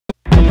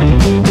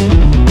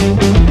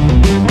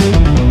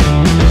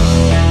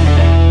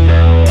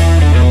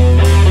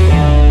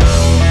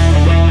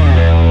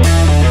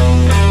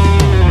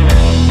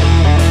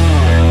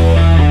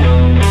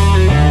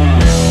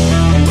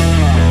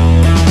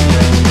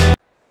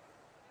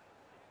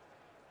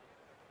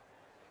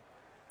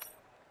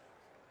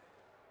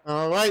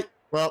Alright,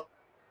 well,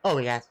 oh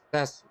yes,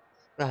 that's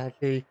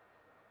strategy.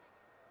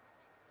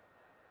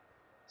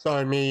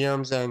 Sorry,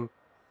 mediums and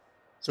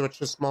switch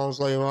to smalls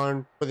later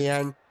on for the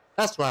end.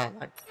 That's what I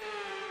like.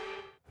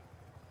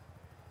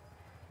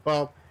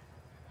 Well,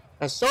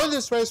 I started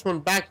this race when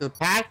back to the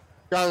pack.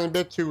 Got in a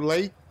bit too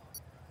late.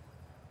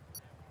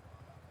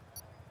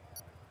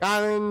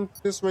 Got in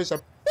this race a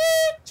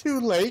bit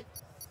too late.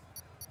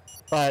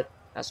 But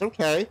that's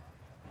okay.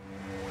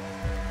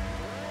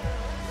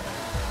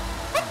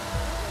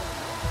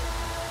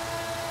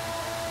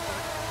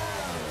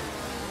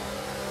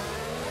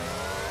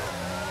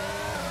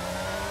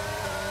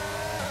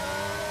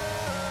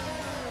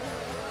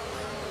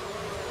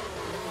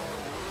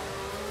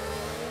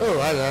 Oh,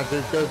 I didn't have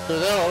to go through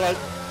that. Alright.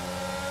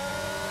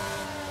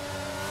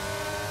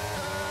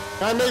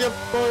 Gotta make up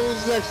for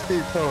this next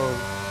speed cone.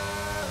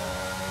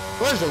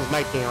 Collisions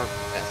might be on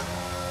this.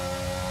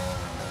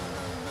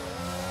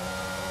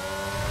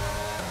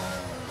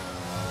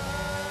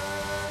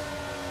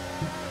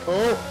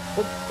 Oh,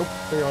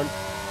 hang on.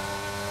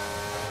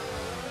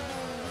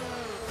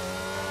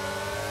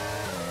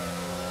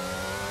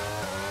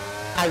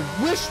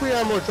 I wish we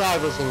had more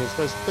drivers in this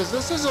race, because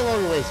this is a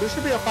long race. This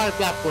should be a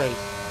 5-lap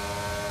race.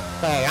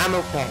 Hey, I'm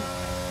okay.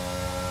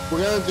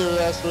 We're gonna do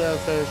this, we're gonna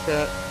finish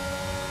it.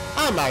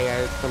 I might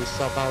edit some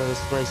stuff out of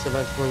this race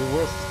eventually.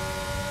 We'll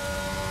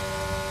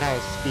kind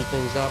of speed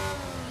things up.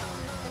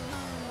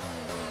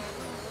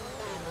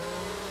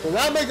 Will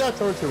not make that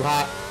turn too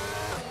hot.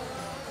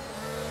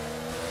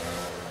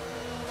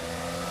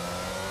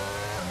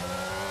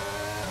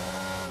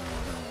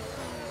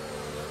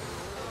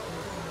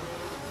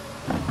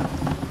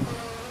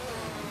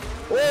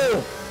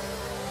 Oh!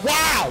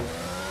 Wow!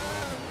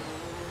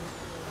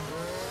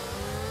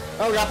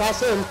 Oh, we got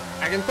past him.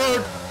 Back in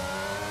third.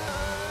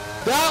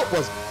 That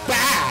was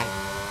bad.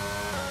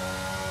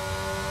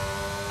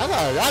 I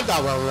thought I got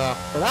that well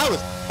enough, but that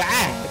was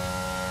bad.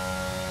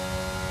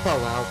 Oh,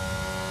 wow.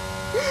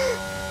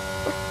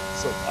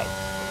 So bad.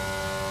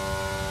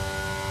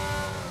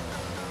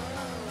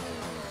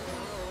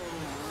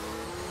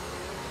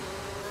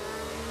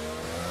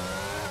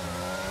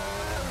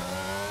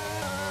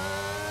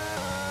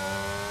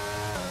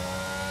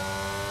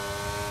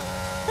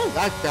 Oh,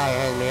 that guy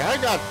had me. I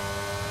got...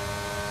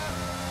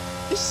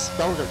 He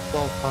stunk at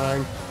 12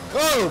 times.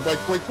 Oh,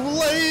 like, wait, too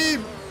late!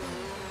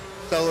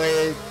 So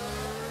late.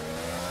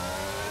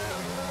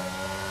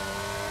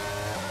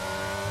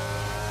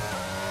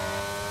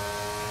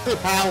 Hey,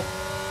 pal.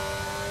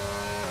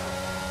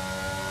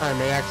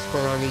 I'm an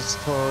expert on these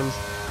turns.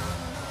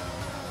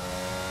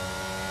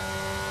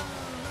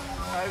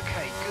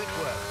 Okay, good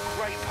work.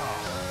 Great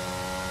pass.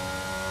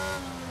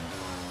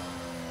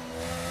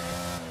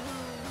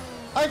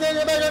 I can't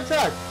get back on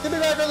track. Get me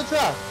back on the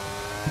track.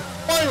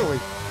 Finally.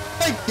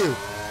 Thank you.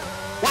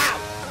 Wow.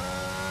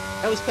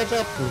 That was catching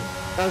up to me.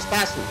 That was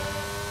passing me.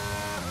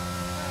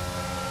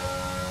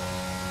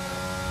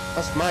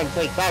 That's mine.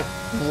 Take that.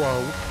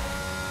 Whoa.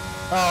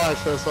 Oh, I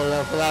should have slowed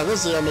down for that.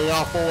 This is gonna be an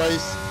awful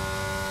race.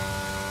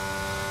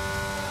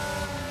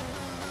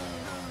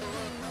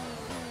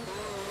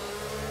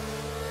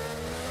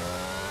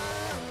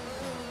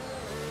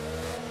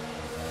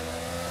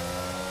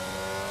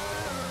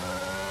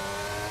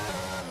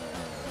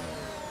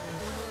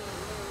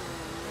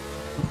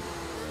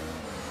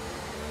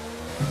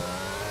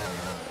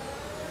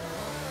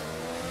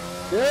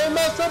 Didn't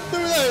mess up through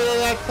there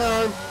that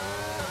time.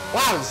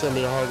 Wow, this is gonna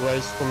be a hard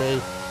race for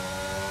me.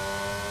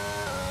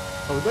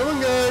 We're doing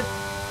good.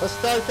 Let's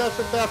start catch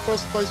up that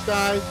first place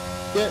guy.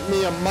 Get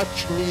me a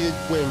much needed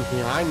win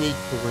here. I need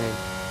to win.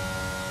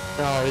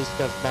 Oh, he's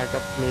just back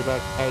up to me, but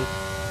hey.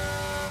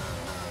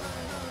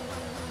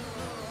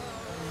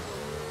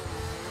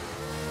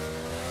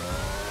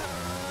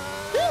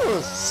 I'm gonna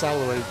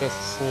accelerate this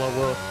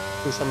slower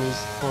through some of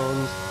these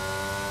turns.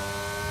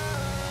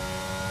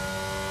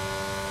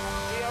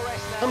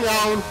 I'm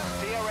down.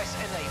 DRS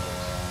enabled.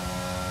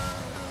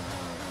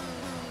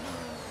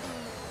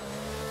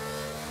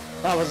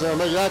 That was gonna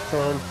make that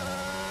turn.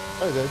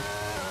 I did.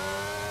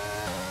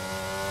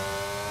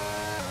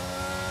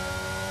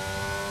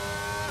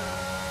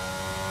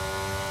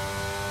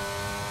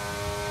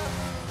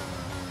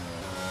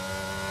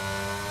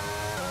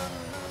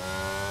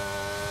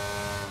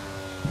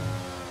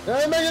 Did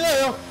I make it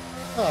there?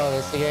 Oh,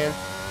 this again.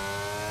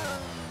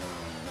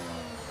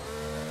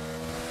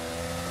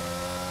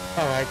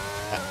 Alright.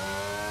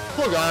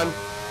 We're gone.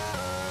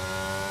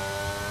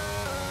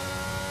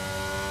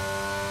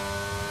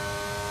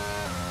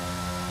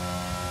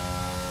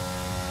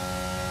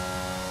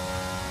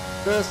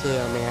 This is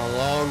gonna be a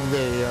long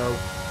video.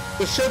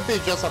 This should be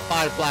just a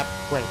 5-lap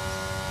race.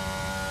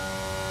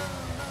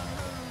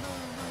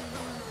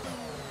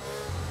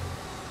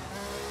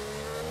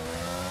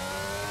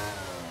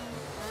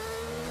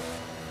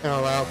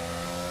 Oh well.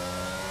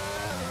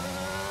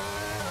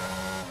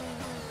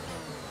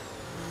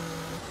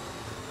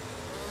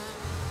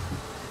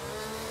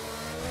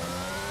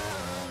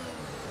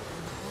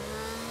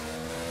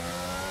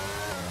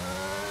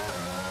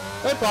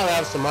 They probably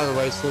have some other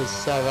races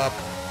set up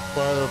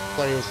for other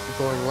players to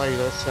join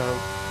later, so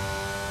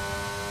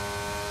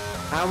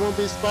I won't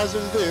be surprised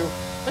if they do.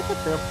 I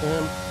could be up to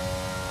him.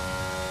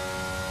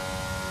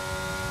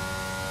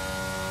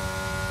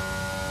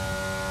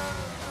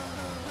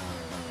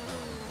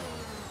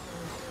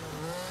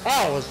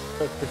 Oh, it was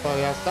pretty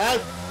funny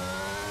outside.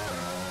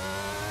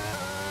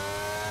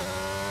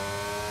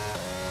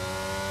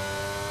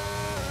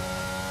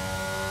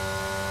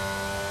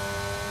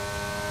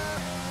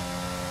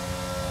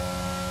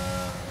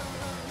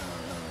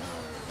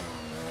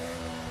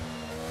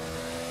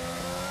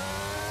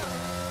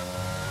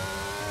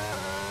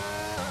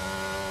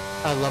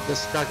 I love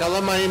this track. I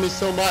love Miami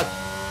so much.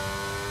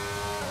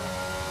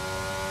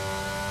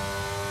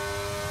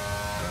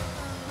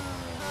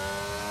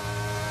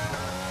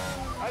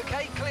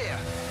 Okay, clear.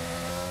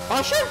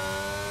 Oh, sure.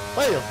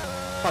 Wait,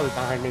 probably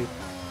behind me.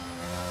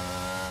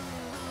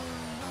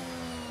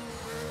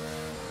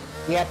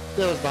 Yep,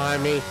 it was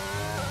behind me.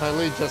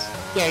 Finally just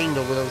gained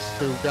over those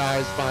two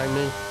guys behind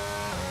me.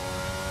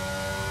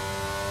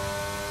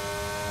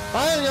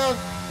 I gotta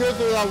go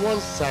through that one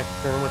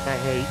section, which I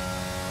hate.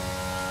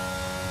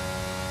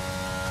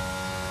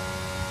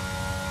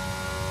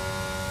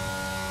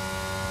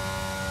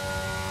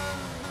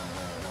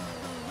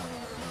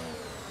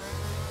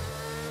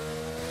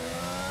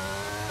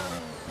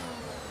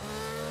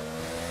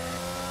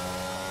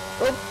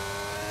 Oh.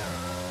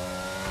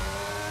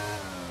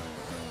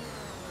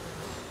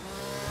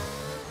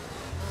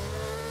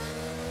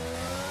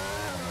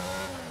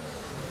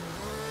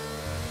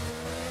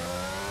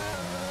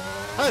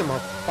 I'm on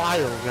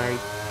fire, Knight.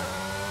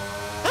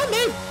 I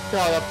may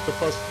got up to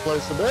first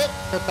place a bit,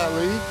 get that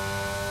lead.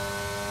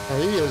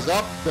 And he is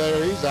up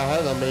there, he's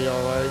ahead of me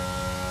alright.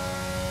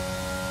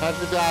 I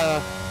just gotta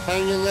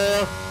hang in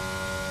there,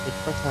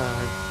 take my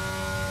time.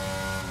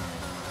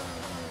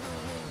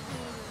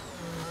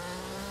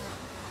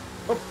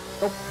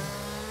 Oh,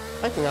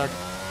 I think I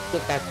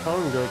get that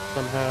turn good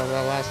somehow,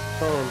 that last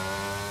turn.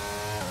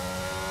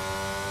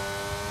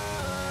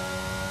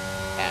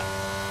 Yeah.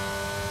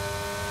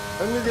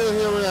 Let me go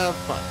here and have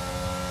fun.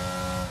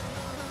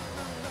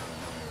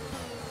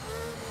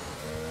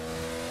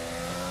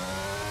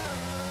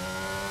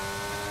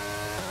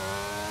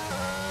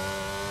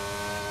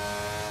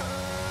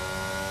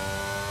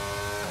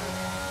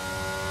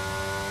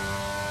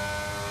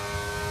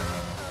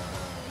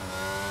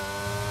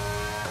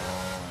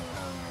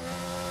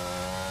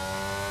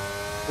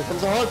 Here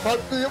comes a hard part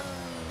for you.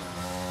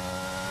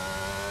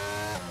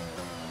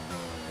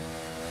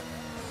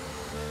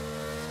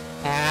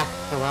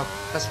 Oh well,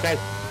 that's okay.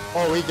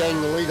 Oh, he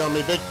gained the lead on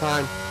me big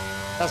time.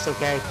 That's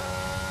okay.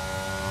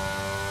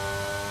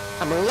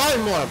 I'm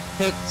relying more on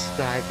pit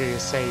strategy to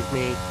save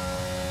me.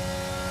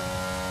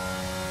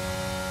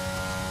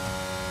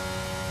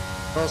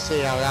 We'll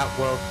see how that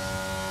works.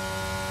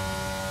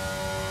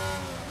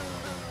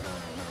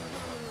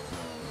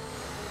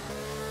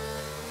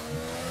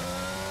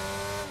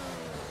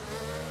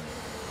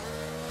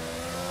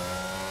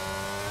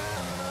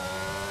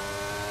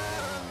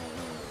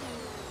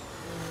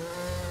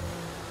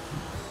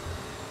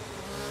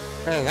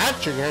 Man, that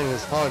chicane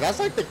is hard. That's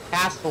like the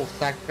castle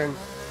section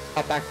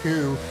at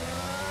Baku.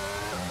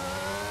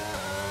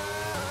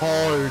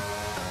 Hard.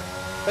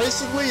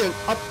 Basically an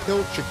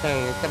uphill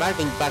chicane, except I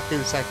think Baku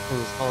section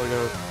is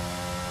harder.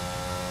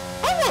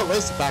 I want to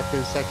list the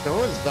Baku section.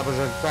 What is double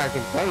jump track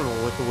in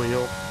general with the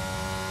wheel?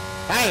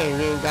 I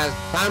ain't even got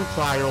time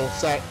trial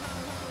set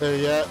there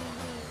yet.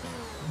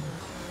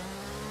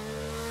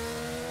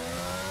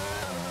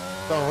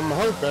 So I'm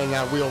hoping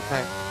that the wheel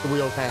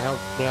can help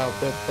me out a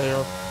bit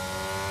there.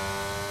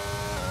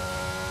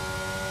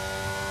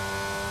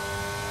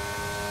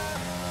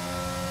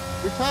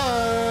 Good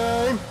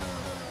time!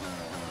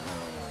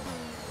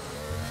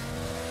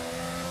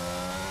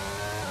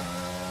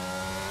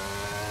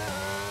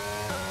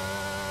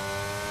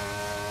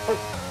 Oh.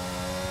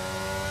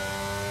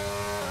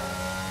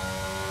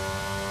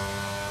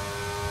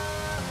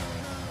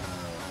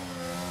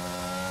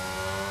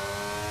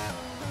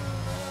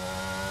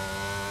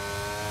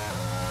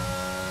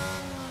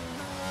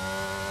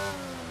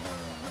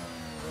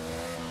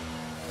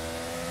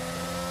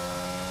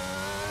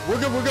 We're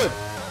good, we're good.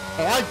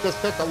 And I just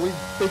hit the lead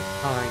big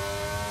time.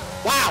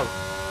 Wow!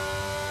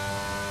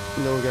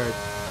 No good.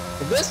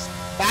 And this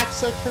back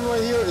section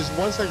right here is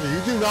one section you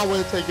do not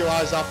want to take your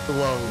eyes off the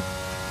road.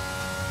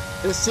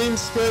 It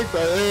seems straight,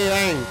 but it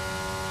ain't.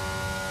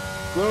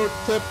 Little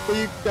tip for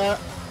you got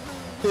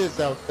kids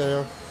out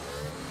there.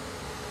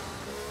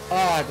 Oh,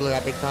 I blew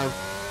that big time.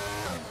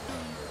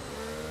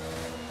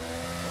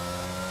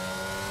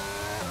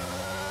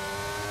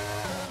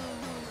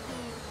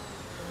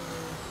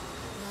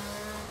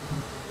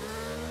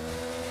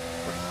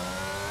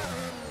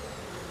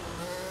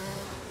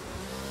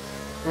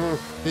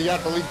 You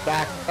got the lead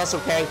back. That's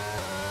okay.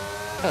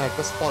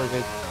 That's probably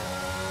good.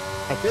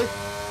 I did.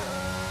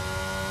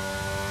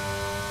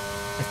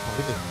 I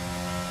probably did.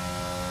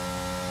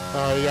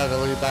 Oh, you got the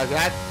lead back.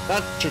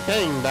 That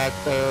chicane back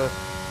there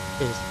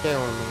is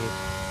killing me.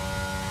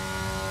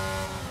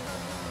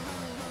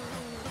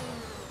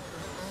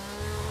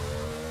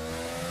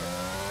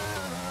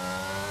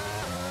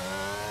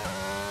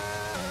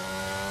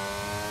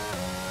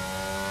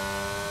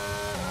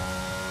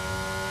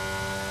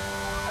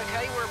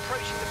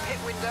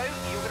 window,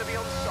 you're going to be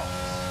on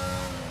softs.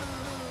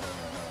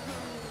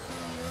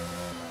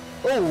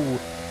 Oh,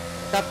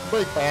 got the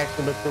brake by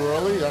accident too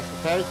early. That's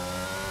okay.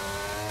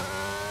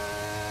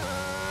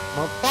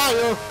 On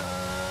fire.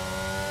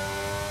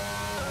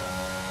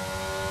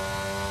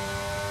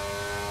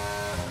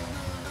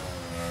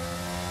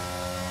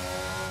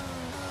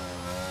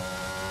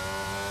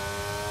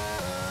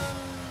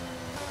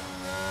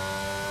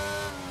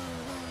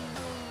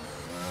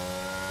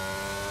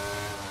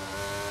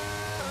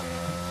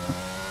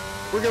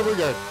 We're good, we're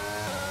good.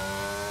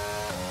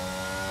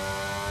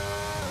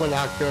 We're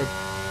not good.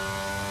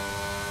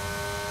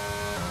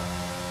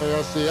 And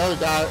that's the other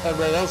guy,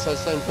 everybody else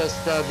has the same piss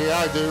strategy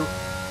I do.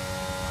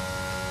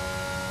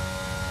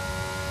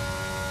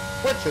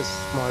 Which is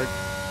smart.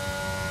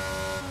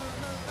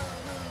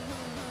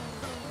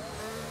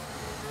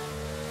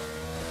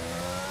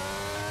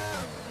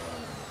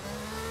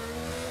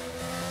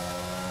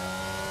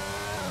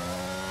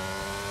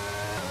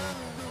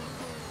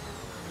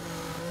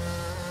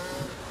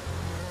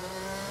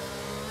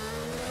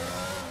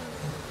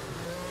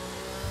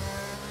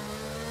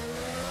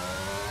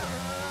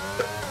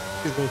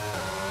 Excuse me.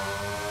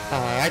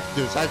 I can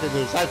do this, I can do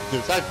this, I can do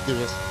this, I can do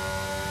this.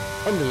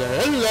 Under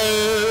there, under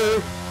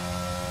there!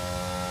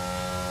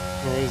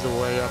 Yeah, he's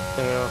way up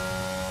there.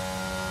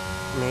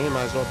 I mean, he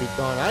might as well be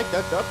gone. I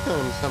catch up to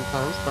him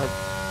sometimes, but...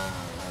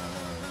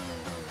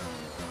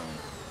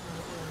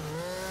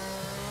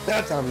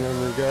 that time didn't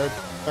do good.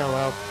 Oh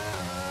well.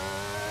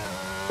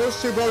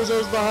 Those two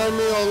bozos behind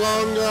me are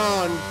long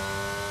gone.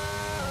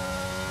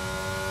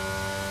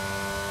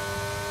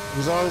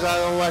 As long as I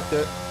don't let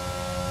it.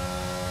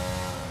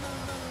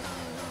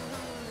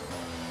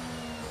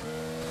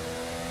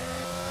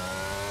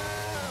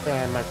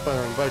 Yeah, my foot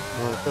on brake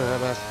more, so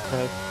that's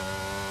okay.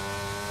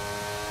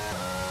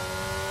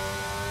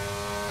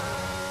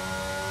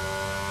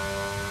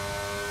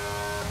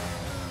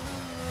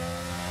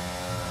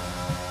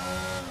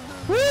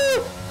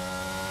 Woo!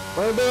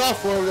 We're a bit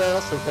off road there,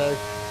 that's okay.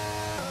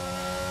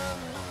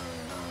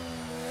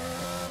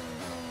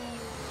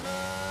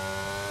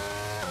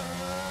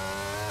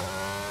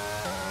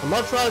 I'm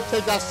not trying to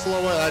take that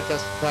slower, I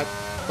just got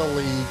the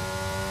lead.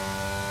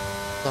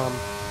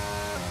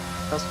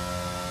 Just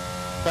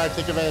try to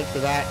take advantage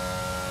of that.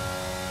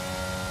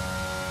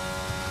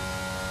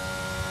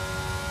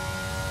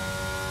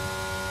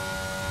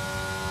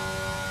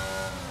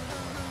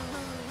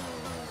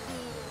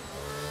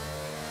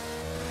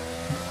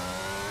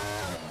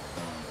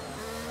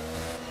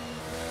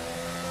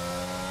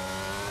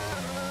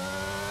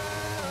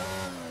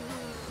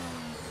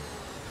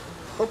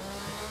 Oh.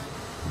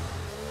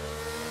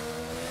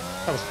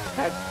 That was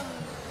bad.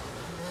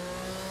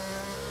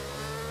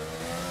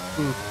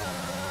 Woo!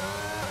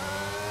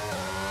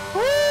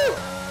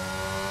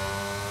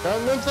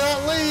 Getting into that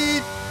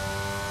lead.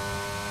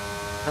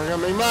 Not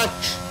gonna be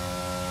much.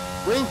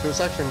 Green through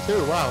section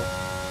 2, wow.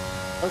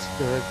 That's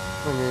good.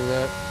 I need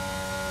that.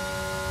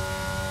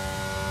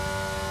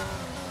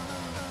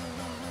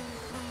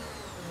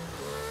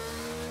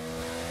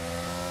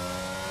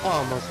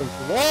 Almost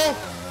into the wall.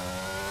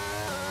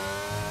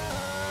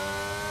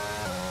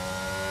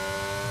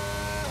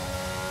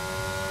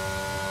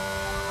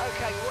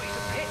 Okay, we want you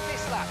to pit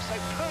this lap, so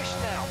push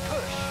now,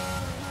 push.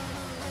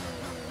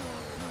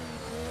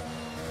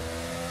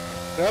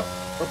 Yep,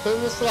 we're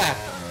putting this lap.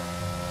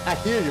 I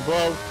hear you,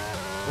 bro.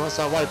 Unless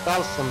I wipe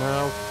out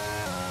somehow.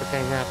 Which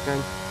ain't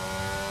happening.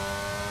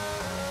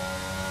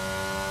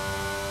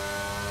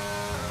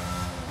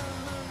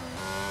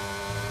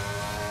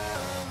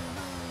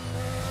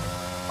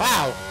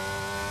 Wow!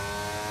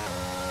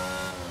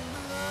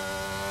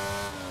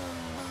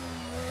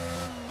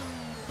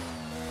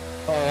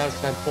 Oh, that's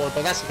 10-4,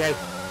 but that's okay.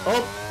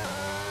 Oh!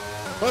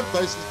 Third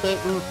place is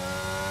bitten.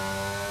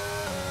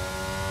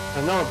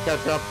 I know I'm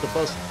catching up to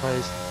first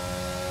place.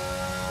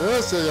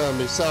 This is gonna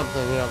be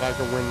something here if I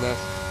can win this.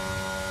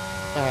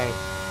 Hey,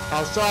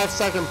 I'll still have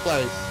second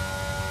place.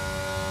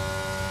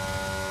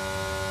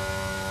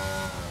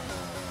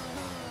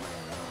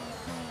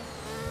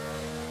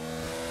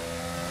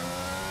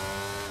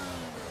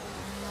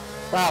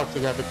 Wow,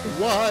 together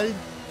too wide.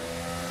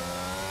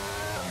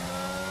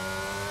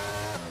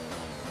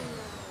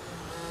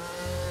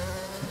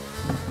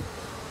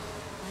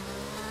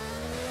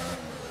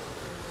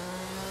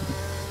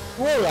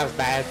 Whoa, that was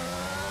bad.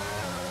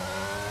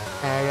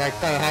 And I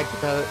kind of had to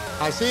cut it.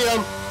 I see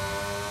him.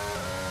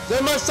 He's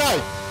in my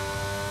sight.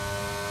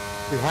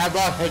 We have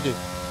our headed.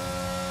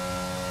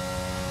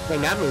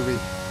 In that movie.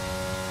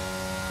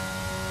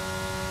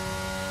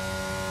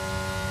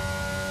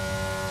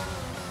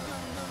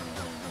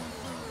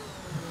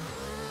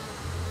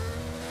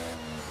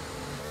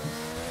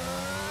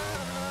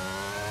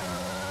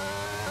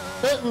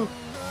 Hitting.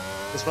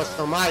 This was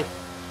still mine.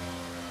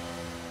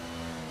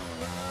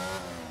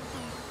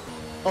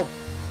 Oh,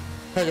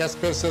 I guess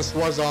business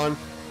was on.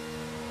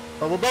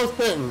 But we're both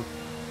pitting.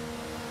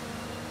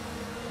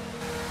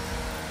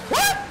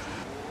 What?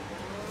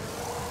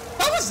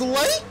 That was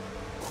late?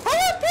 How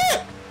did I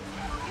pit?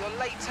 Your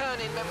late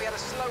turn-in meant we had a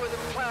slower than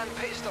planned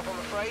pit stop, I'm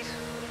afraid.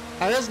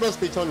 I guess it must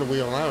be turning the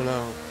wheel. I don't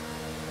know.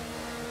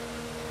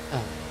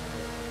 Oh.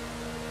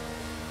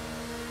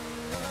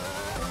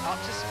 Up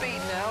to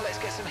speed now. Let's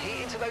get some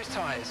heat into those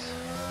tyres.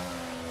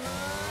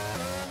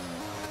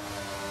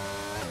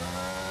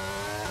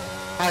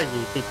 I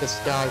need to beat this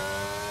guy.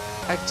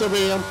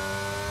 Activate him.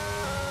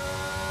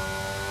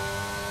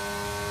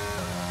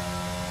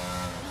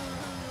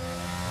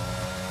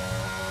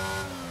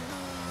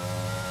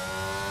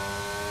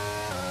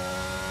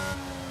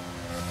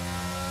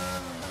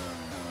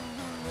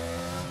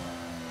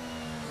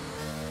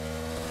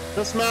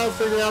 Just now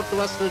figuring out the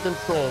rest of the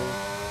control.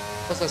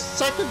 That's the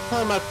second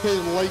time I've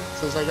pitted late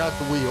since I got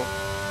the wheel.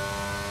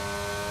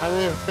 I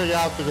need to figure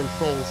out the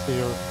controls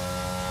here.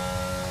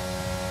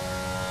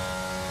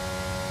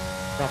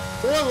 Got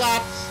 4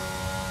 laps,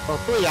 or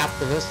 3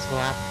 after this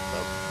lap.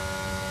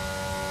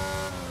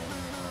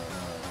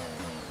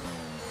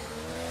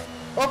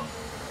 So.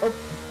 Oh,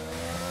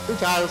 2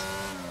 tires.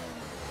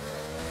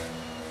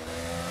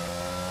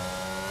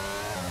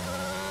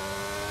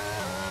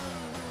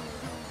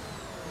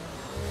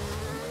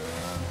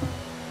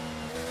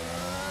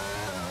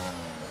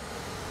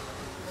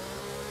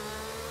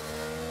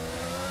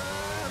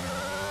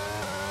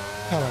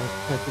 Alright,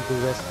 I can do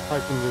this. I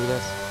can do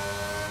this.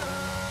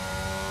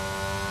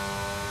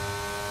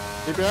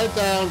 Keep your head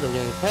down, don't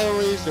get any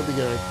penalties, you'll be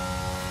good.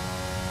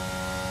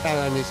 And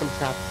I need some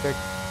traffic.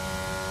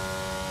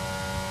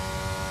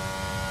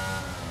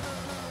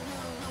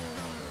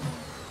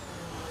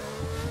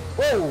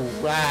 Whoa!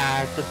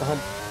 Ah, took the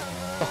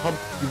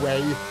humpy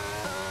way.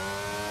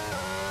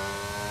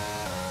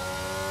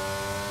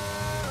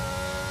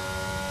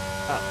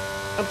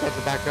 I'm trying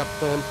to back up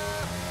to him.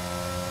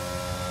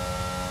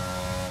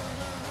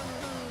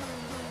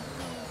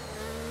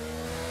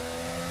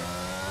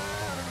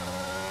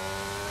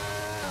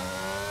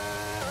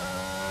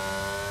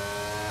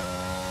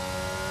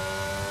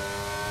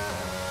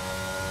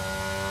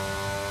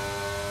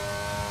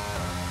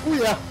 Oh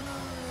yeah.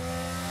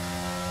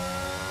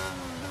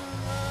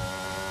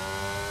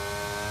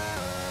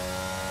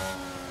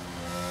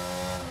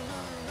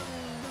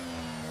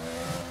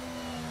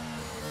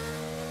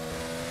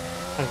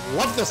 I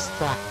love this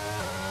track.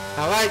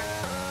 Alright.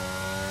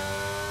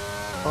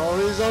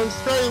 Always on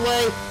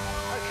straightaway.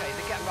 Okay,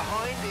 the gap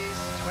behind is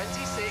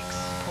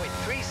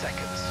 26.3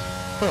 seconds.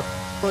 Huh.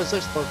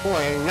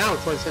 26.4 and now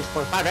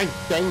 26.5. I'm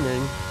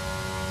gaming.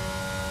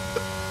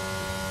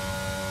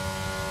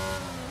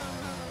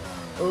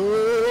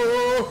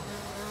 Oh.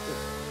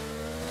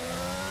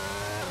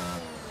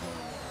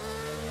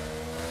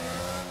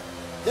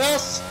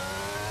 Yes!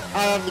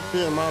 I have the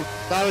clear, Mom.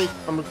 Sorry,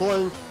 I'm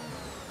recording.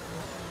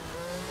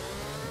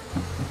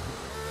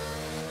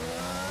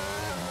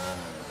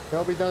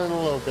 They'll be done in a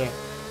little bit.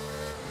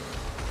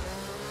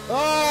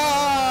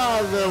 Ah,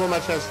 there were my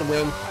chance to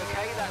win.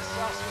 Okay, that's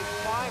us with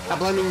 5 laps. I'm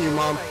blaming you,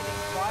 Mom.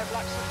 5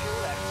 laps of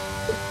fuel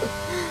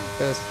left.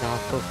 This not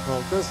her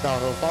fault. This not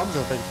her fault. I'm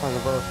just making fun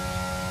of her.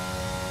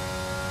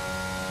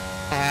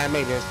 Ah,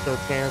 maybe there's still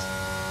a chance.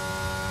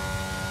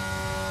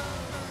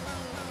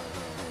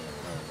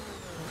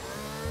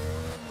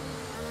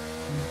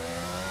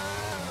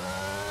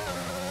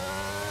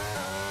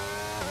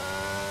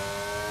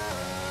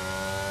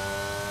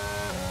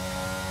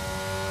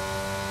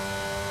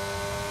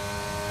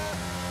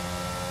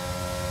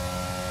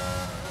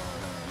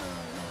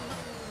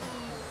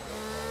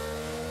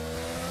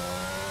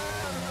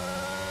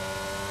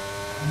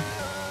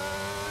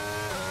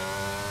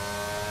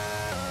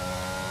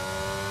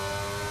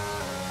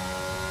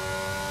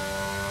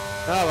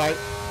 All right.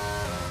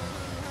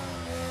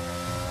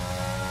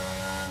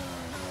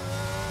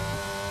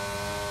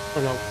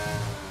 Oh no.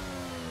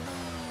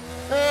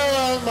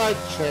 Oh, my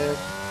chance.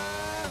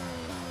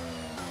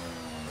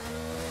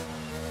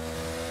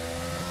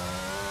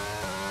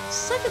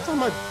 Second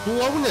time I've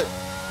blown it.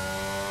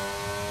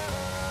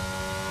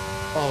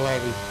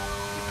 Already. You're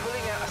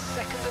pulling out a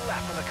second a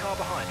lap on the car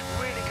behind.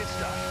 Really good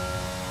stuff.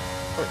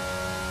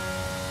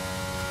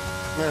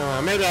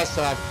 No, maybe I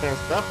still have a chance.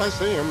 Up, I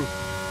see him.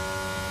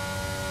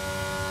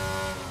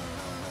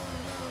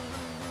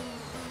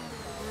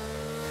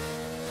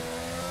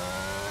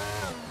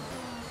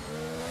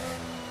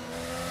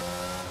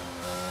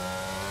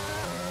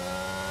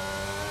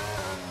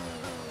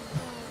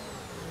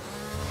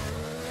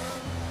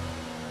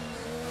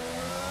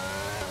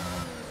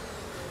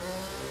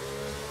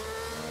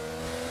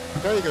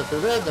 There you go, through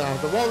there, down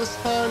the wall this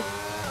time.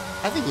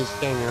 I think he's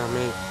standing on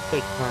me.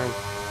 Big time.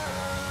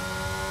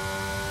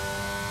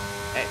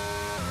 Hey.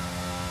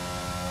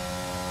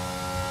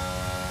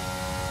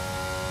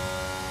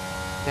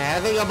 Yeah, I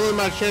think I blew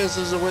my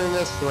chances of winning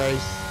this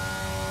race.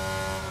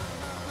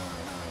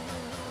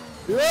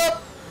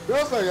 Yep!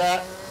 Just like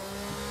that.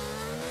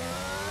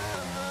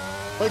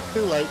 Like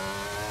too late.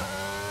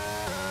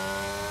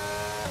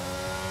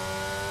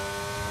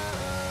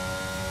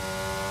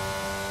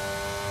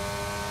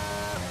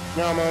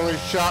 Now I'm only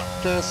shot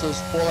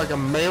chances for like a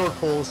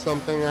miracle or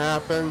something to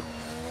happen.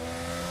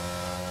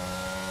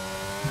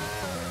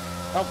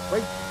 Oh,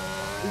 wait.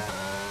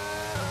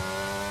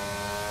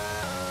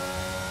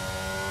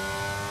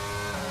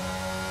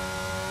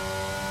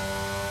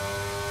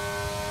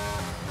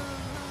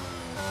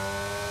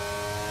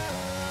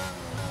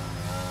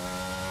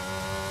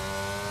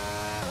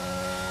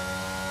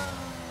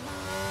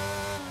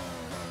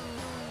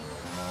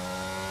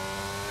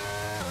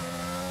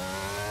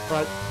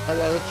 Right, I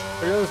got it.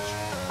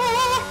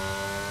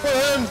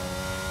 And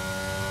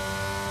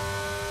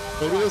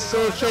maybe there's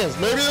still a chance.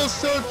 Maybe there's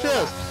still a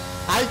chance.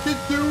 I could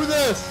do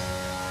this.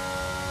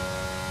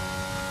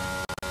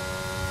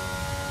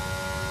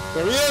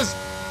 There he is.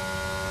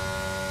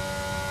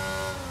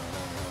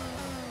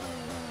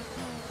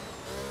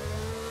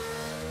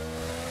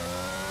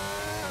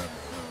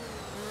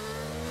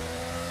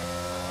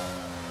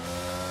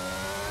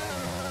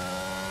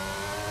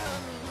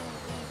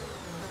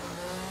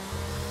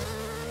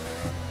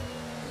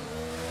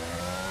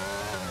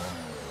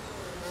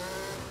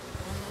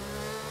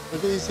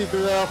 Look at easy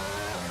through there.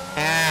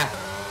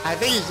 I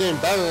think he's doing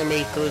better than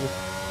me through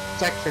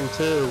section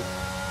 2.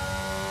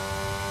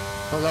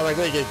 Although I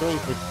did get doing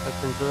through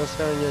section 2, let's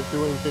go and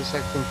doing through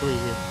section 3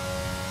 here.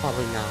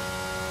 Probably not.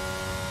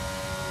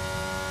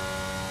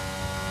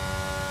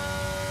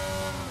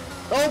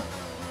 Oh!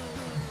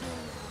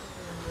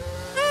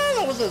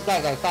 That wasn't as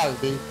bad as I thought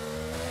it'd be.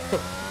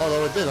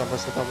 Although it did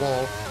almost hit the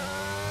wall.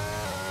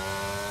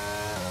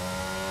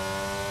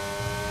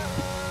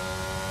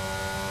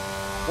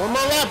 One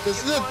more lap,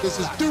 this is it. This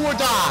is do or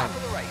die.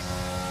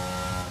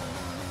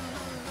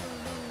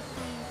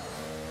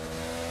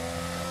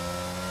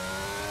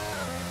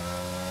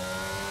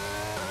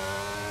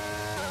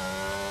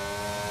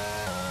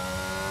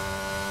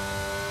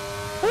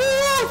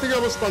 I think I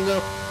was fun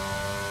though.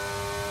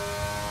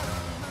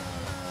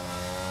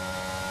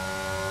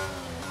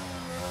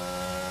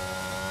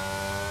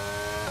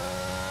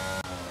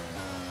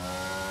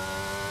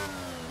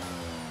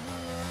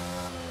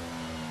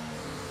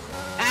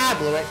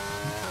 Blew it.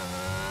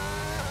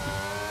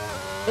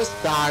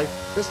 Just die.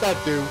 Just not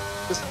do.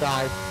 Just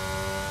die.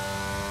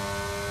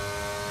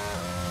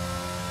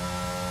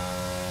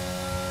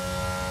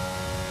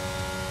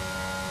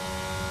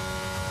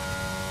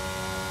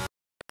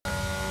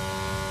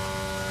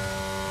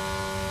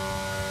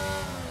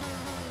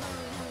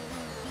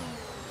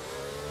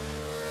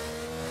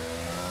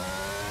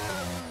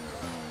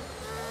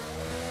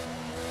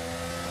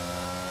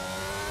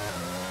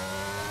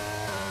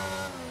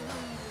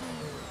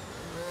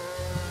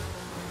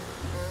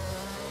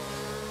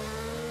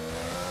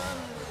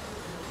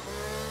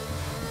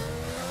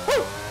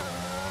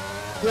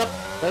 Yep,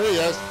 there he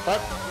is, but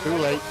too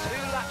late. 2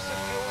 laps of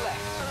fuel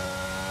left.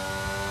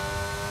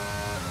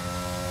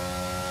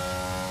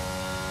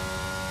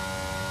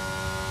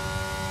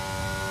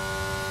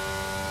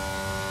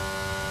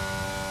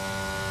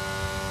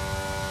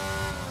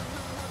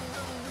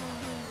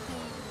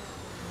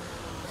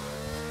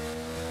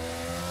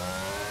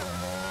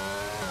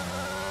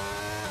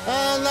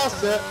 And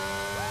that's it.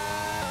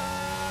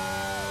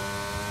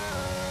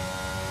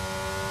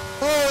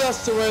 Oh,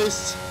 that's the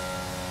race.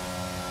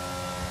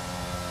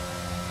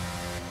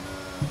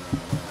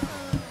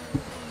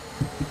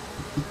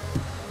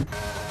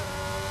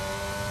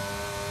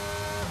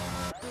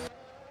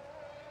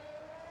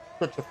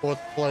 Put to 4th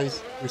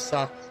place. We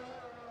sucked.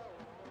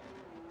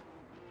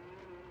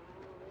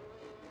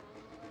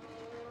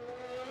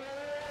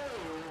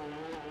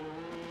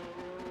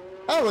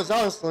 That was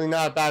honestly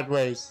not a bad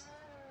race.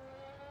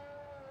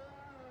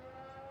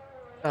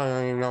 I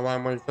don't even know why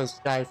I'm waiting for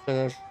this guy to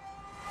finish.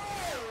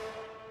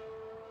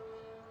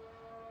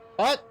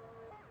 But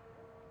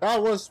that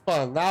was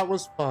fun. That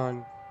was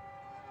fun.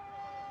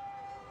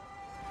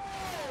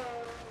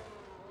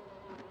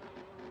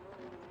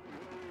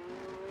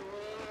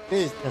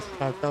 He's just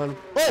not done.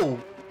 Oh!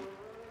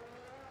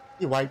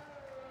 You white.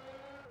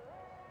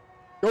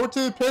 Go to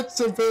the pits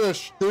and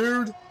finish,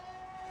 dude.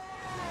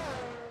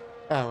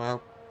 Oh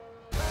well.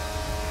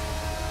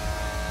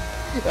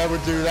 I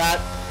would do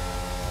that.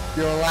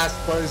 You're the last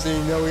place and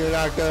you know you're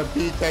not gonna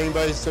beat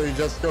anybody, so you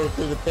just go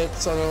through the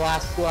pits on the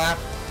last lap.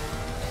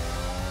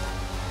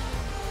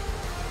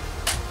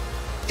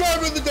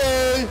 Driver of the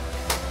day!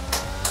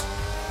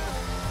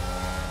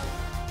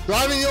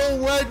 Driving the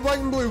old red, white,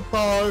 and blue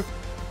car.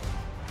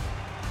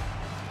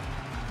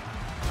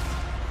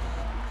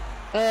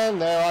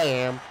 And there I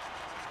am.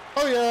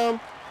 Oh yeah.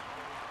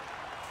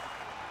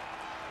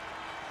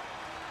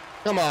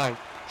 Come on.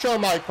 Show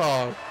my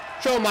car.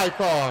 Show my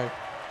car.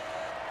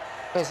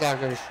 That's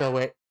not gonna show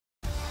it.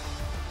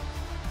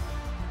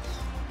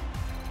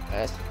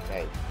 That's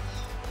okay.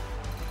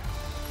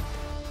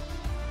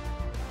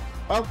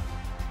 Well,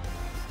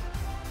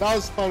 that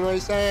was a fun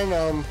race,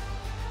 and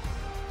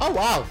oh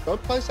wow,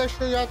 third place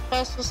actually got the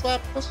fastest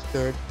lap. That's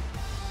good.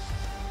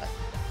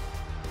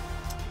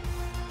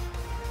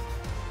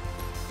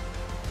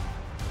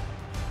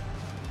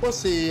 We'll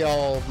see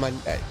y'all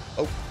Monday.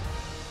 Oh,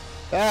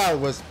 that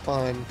was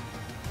fun.